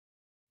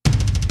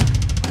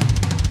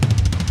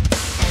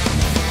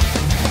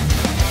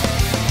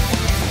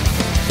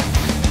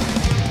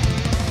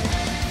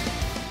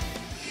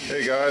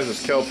guys,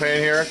 it's Kel Payne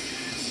here.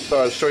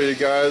 Thought I'd show you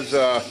guys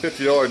a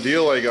 $50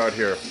 deal I got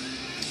here.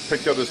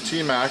 Picked up this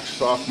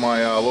T-Maxx off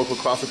my local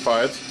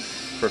classifieds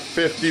for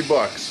 50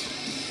 bucks.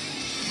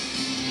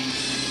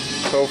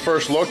 So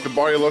first look, the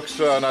body looks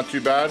not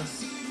too bad.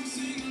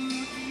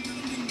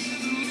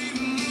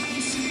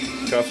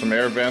 Got some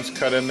air vents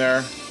cut in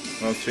there.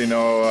 Don't see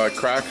no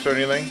cracks or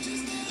anything.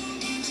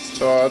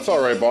 So it's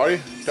alright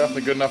body.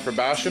 Definitely good enough for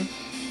bashing.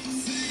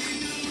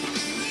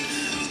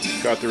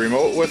 Got the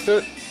remote with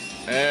it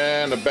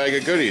and a bag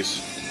of goodies.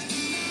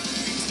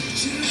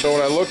 So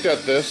when I looked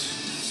at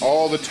this,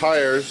 all the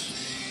tires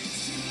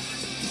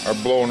are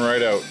blown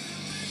right out.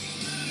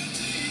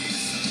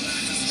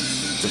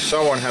 So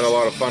someone had a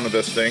lot of fun with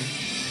this thing.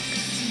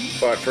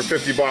 But for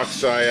 50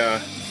 bucks,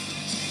 I'm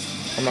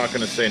not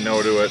going to say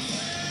no to it.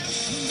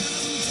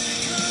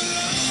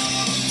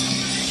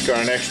 It's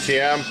got an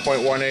XTM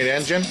 0.18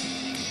 engine.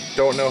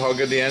 Don't know how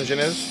good the engine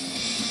is.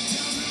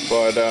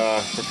 But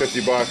for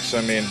 50 bucks,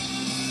 I mean,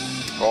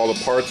 all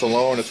the parts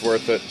alone, it's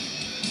worth it.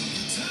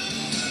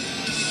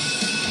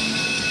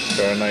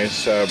 Got a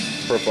nice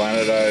purple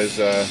anodized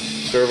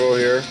servo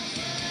here,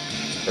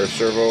 or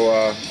servo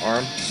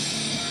arm.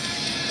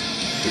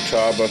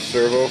 Rcsavage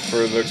servo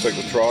for, looks like,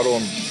 the throttle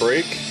and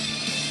brake.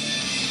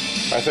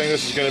 I think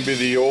this is going to be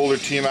the older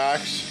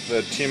T-Maxx,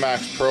 the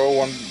T-Maxx Pro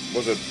one,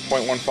 was it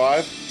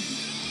 0.15?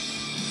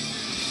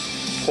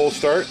 Pull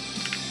start.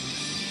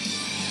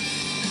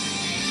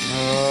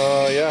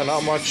 Yeah,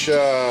 not much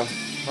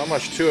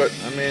to it.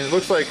 I mean, it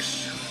looks like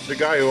the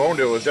guy who owned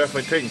it was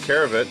definitely taking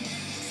care of it.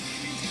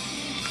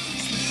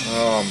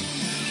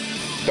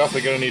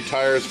 Definitely gonna need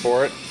tires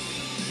for it.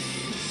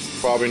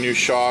 Probably new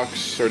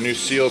shocks or new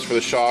seals for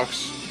the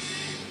shocks.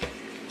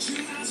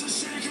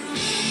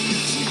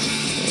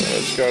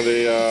 It's got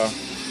a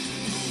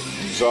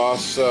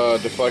exhaust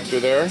deflector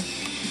there.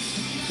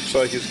 Looks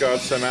like he's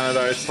got some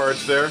anodized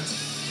parts there.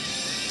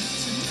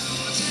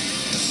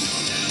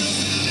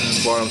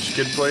 Bottom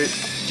skid plate,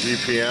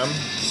 GPM.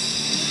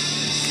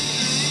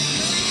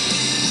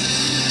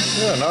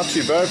 Yeah, not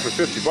too bad for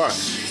 50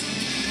 bucks.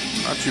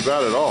 Not too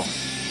bad at all.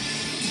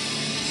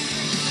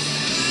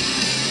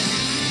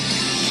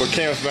 So it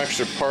came with some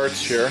extra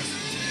parts here.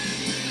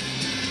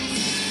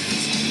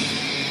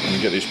 Let me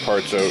get these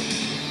parts out.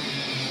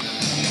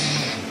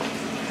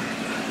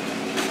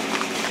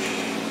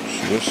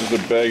 So this is the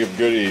bag of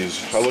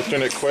goodies. I looked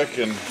in it quick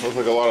and it looked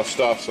like a lot of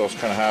stuff, so I was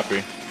kind of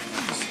happy.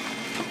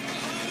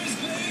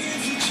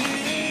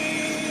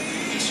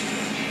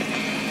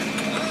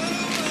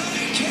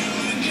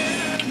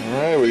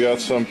 Alright, we got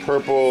some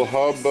purple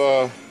hub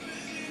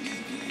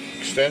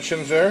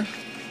extensions there.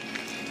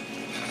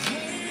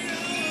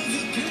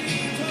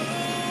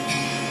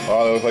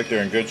 Oh, they look like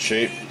they're in good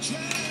shape.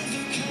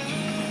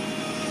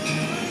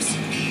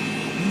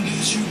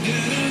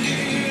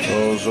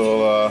 Those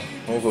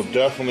will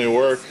definitely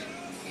work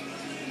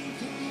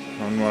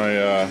on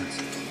my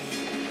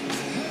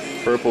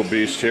purple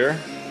beast here.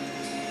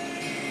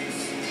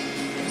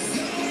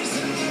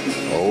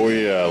 Oh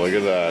yeah, look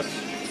at that.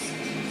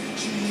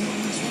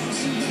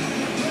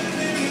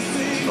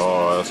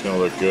 Oh, that's going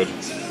to look good.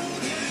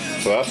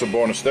 So that's a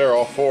bonus there,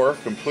 all four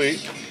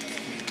complete.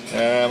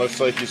 And looks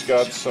like he's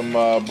got some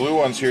blue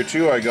ones here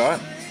too I got.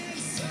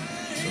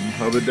 Some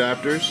hub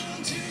adapters.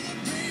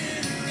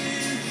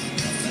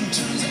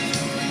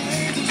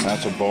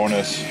 That's a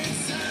bonus.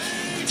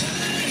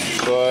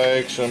 Looks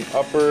like some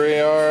upper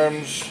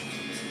A-arms.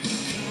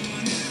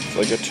 It's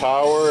like a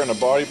tower and a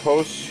body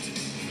post.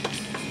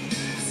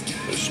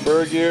 The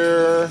spur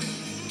gear.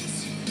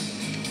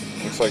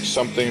 Looks like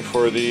something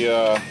for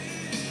the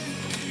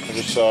I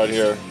just saw it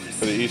here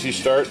for the easy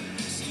start.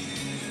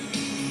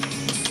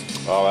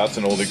 Oh, that's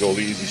an oldie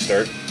goldie easy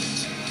start.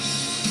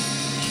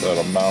 So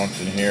that'll mount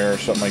in here or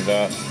something like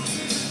that.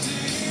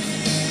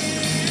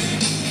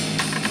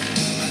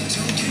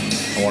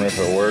 I wonder if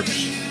it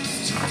works.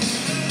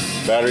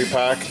 Battery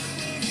pack.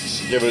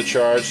 Give it a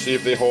charge, see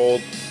if they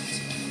hold.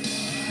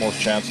 Most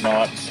chance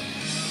not.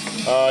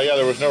 Yeah,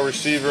 there was no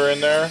receiver in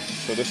there,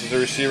 so this is the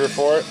receiver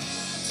for it.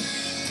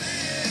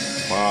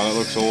 Wow, that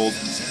looks old.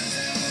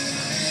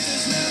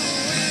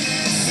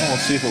 We'll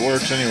see if it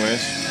works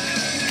anyways.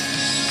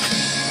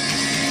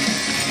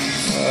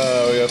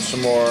 We got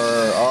some more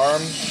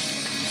arms.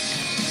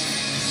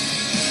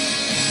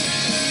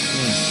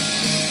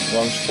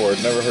 Lung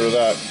sport, never heard of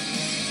that.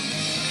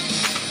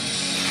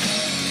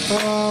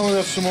 We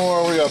got some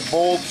more, we got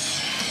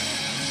bolts.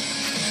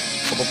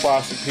 A couple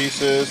plastic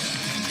pieces.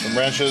 Some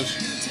wrenches.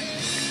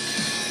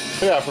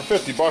 But yeah, for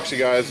 50 bucks you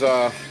guys,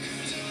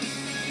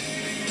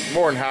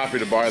 more than happy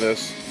to buy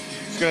this.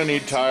 It's gonna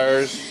need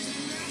tires.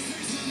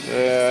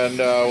 And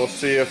we'll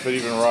see if it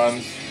even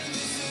runs.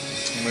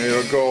 I mean,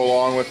 it'll go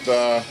along with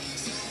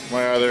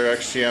my other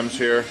XTMs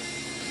here.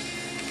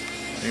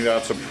 I think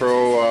that's a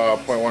Pro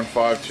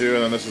 0.15 too,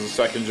 and then this is the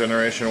second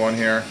generation one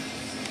here.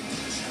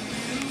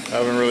 I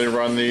haven't really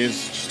run these.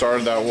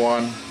 Started that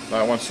one.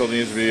 That one still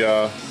needs to be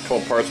a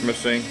couple parts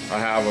missing. I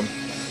have them.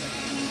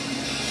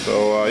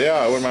 So yeah,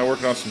 I wouldn't mind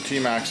working on some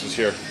T-Maxxes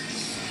here.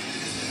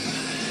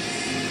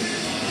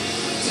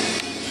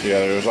 So yeah,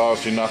 there was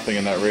obviously nothing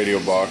in that radio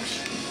box.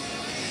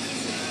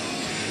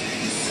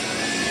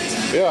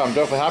 Yeah, I'm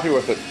definitely happy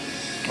with it.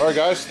 Alright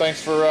guys,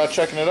 thanks for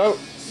checking it out.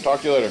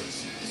 Talk to you later.